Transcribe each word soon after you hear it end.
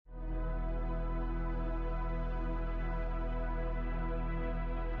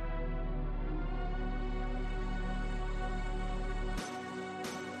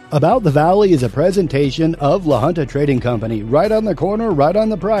About the Valley is a presentation of La Junta Trading Company, right on the corner, right on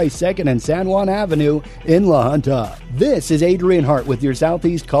the price, 2nd and San Juan Avenue in La Junta. This is Adrian Hart with your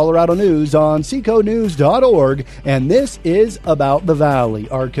Southeast Colorado news on seconews.org, and this is About the Valley,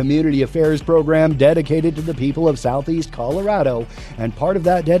 our community affairs program dedicated to the people of Southeast Colorado. And part of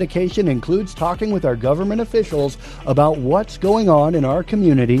that dedication includes talking with our government officials about what's going on in our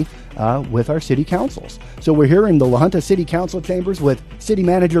community with our city councils. So we're here in the La Junta City Council chambers with City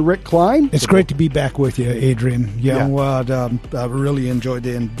Manager Rick Klein. It's great to be back with you, Adrian. I really enjoyed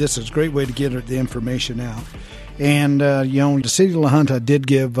it, and this is a great way to get the information out. And, the city of La Junta did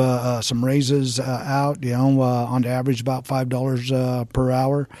give some raises out, on average about $5 per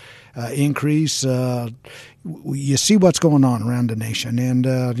hour increase. You see what's going on around the nation, and,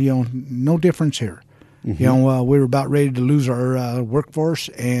 no difference here. Mm-hmm. We were about ready to lose our workforce,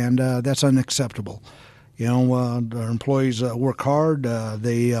 and that's unacceptable. Our employees work hard.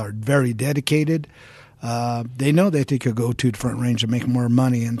 They are very dedicated. They know that they could go to the Front Range and make more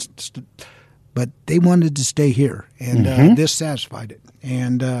money, but they wanted to stay here, and this satisfied it.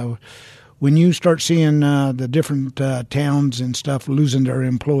 And when you start seeing the different towns and stuff losing their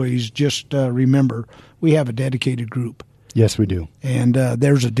employees, just remember we have a dedicated group. Yes, we do. And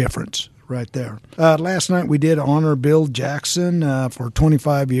there's a difference right there. Last night we did honor Bill Jackson for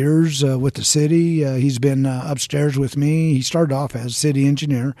 25 years with the city. He's been upstairs with me. He started off as city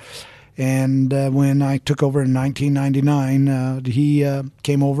engineer, and when I took over in 1999, he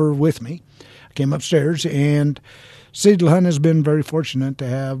came over with me. I came upstairs, and City of La Junta has been very fortunate to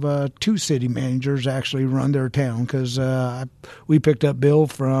have two city managers actually run their town, because we picked up Bill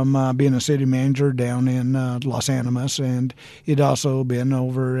from being a city manager down in Los Animas, and he'd also been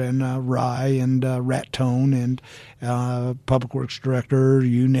over in Rye and Raton and Public Works Director,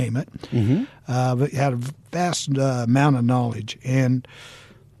 you name it. Mm-hmm. But he had a vast amount of knowledge, and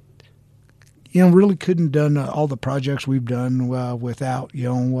really couldn't done all the projects we've done without,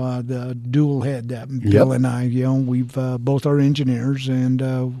 the dual head that Bill and I, we've both are engineers,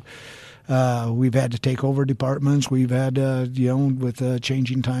 and we've had to take over departments. We've had, with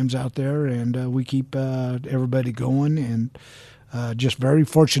changing times out there, and we keep everybody going, and just very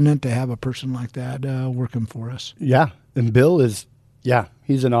fortunate to have a person like that working for us. Yeah, and Bill is,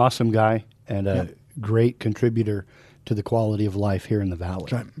 he's an awesome guy and a great contributor to the quality of life here in the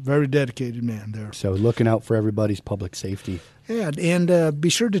Valley. Right. Very dedicated man there. So looking out for everybody's public safety. Yeah, and be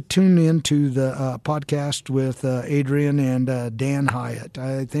sure to tune in to the podcast with Adrian and Dan Hyatt.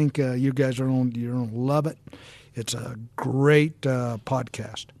 I think you guys you're going to love it. It's a great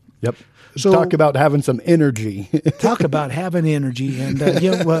podcast. Yep. So talk about having some energy. Talk about having energy, and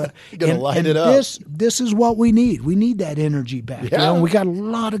gonna light it up. This is what we need. We need that energy back. Yeah. We got a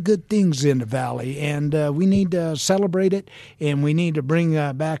lot of good things in the Valley, and we need to celebrate it. And we need to bring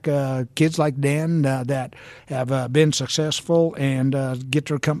back kids like Dan that have been successful and get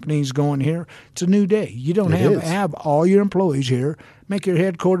their companies going here. It's a new day. You don't have all your employees here. Make your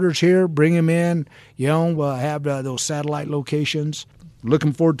headquarters here. Bring them in. Have those satellite locations.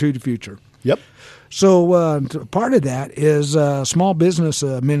 Looking forward to the future. Yep. So part of that is Small Business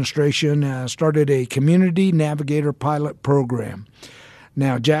Administration started a Community Navigator pilot program.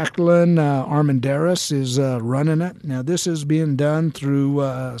 Now, Jacqueline Armendariz is running it. Now, this is being done through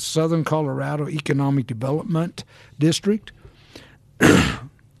Southern Colorado Economic Development District.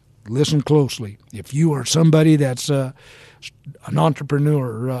 Listen closely. If you are somebody that's an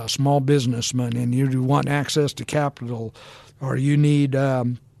entrepreneur, a small businessman, and you want access to capital, or you need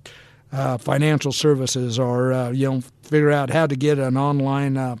financial services, or figure out how to get an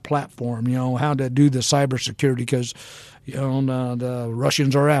online platform, how to do the cybersecurity, because the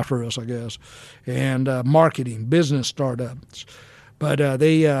Russians are after us, I guess, and marketing, business startups. But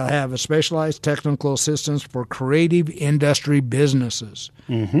they have a specialized technical assistance for creative industry businesses.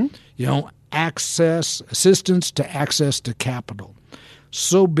 Mm-hmm. Assistance to access to capital.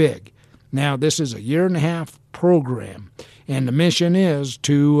 So big. Now, this is a 1.5-year program, and the mission is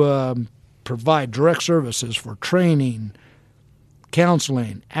to provide direct services for training,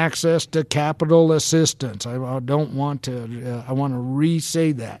 counseling, access to capital assistance. I don't want to. I want to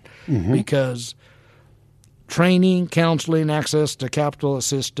re-say that, because training, counseling, access to capital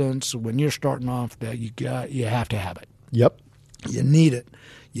assistance. When you're starting off, that you have to have it. Yep, you need it.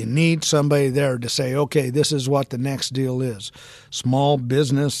 You need somebody there to say, okay, this is what the next deal is. Small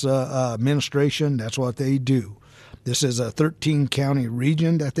Business Administration, that's what they do. This is a 13-county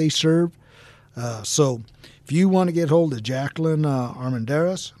region that they serve. So if you want to get hold of Jacqueline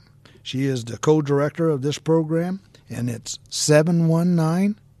Armendariz, she is the co-director of this program, and it's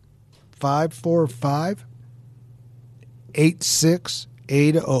 719-545-8688.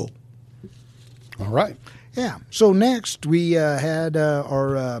 A-0. All right. Yeah. So next we had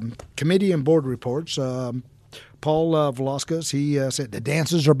our committee and board reports. Paul Velasquez, he said the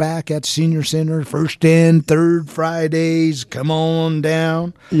dances are back at Senior Center, first and third Fridays. Come on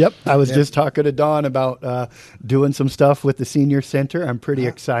down. Yep. I was just talking to Don about doing some stuff with the Senior Center. I'm pretty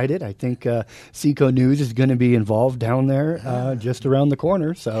excited. I think Seco News is going to be involved down there just around the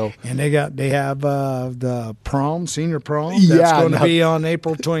corner. So, and they have the prom, senior prom. That's going to be on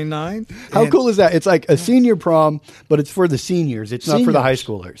April 29th. How cool is that? It's like a senior prom, but it's for the seniors. It's not for the high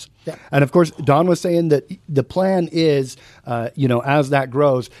schoolers. Yeah. And of course, Don was saying that the plan is, as that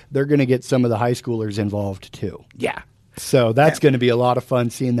grows, they're going to get some of the high schoolers involved too. Yeah. So that's going to be a lot of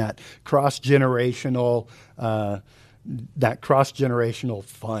fun seeing that cross-generational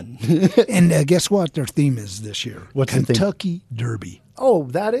fun. And guess what their theme is this year? What's the theme? Kentucky Derby. Oh,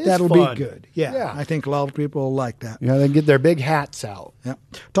 that'll be good. Yeah. I think a lot of people will like that. Yeah, they get their big hats out. Yeah.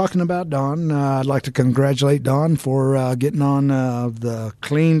 Talking about Dawn, I'd like to congratulate Dawn for getting on the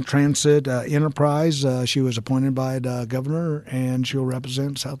Clean Transit Enterprise. She was appointed by the governor, and she'll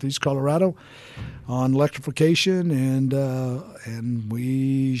represent Southeast Colorado on electrification, and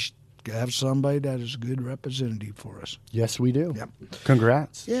we have somebody that is a good representative for us. Yes, we do. Yep.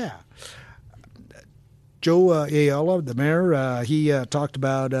 Congrats. Yeah. Joe Ayala, the mayor, he talked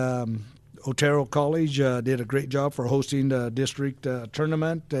about Otero College did a great job for hosting the district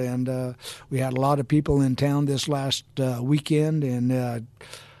tournament, and we had a lot of people in town this last weekend, and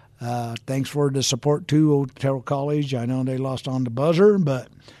thanks for the support to Otero College. I know they lost on the buzzer, but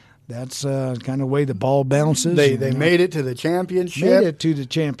that's kind of the way the ball bounces. They made it to the championship.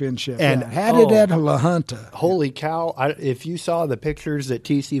 And had it at La Junta. Holy cow. If you saw the pictures that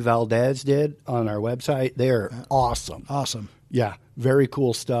T.C. Valdez did on our website, they're awesome. Awesome. Yeah, very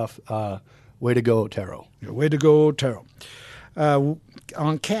cool stuff. Way to go, Otero. Way to go, Otero. On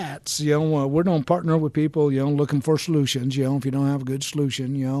cats, we're going to partner with people, looking for solutions. If you don't have a good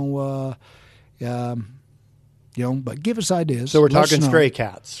solution, but give us ideas. So we're talking stray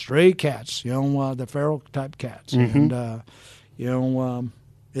cats. Stray cats, the feral type cats. Mm-hmm. And,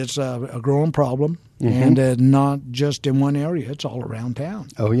 it's a growing problem, and not just in one area. It's all around town.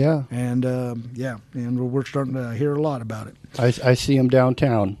 Oh, yeah. And, and we're starting to hear a lot about it. I see them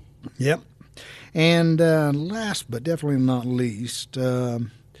downtown. Yep. And last but definitely not least,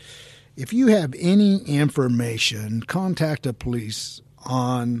 if you have any information, contact the police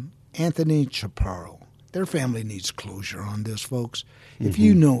on Anthony Chaparro. Their family needs closure on this, folks. If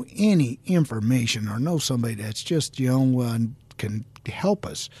you know any information or know somebody that's just can help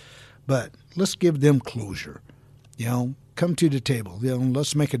us, but let's give them closure. Come to the table.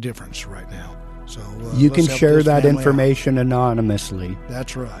 Let's make a difference right now. So you can share that information anonymously.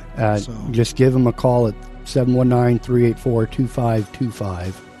 That's right. Just give them a call at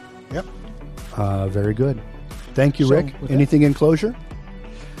 719-384-2525. Yep. Very good. Thank you, Rick. Anything in closure?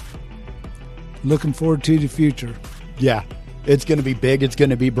 Looking forward to the future. Yeah, it's going to be big. It's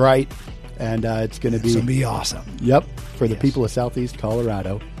going to be bright, and it's going to be awesome. Yep, for the people of Southeast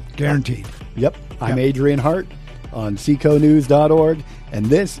Colorado. Guaranteed. Yep. I'm Adrian Hart on seconews.org, and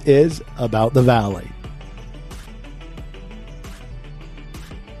this is About the Valley.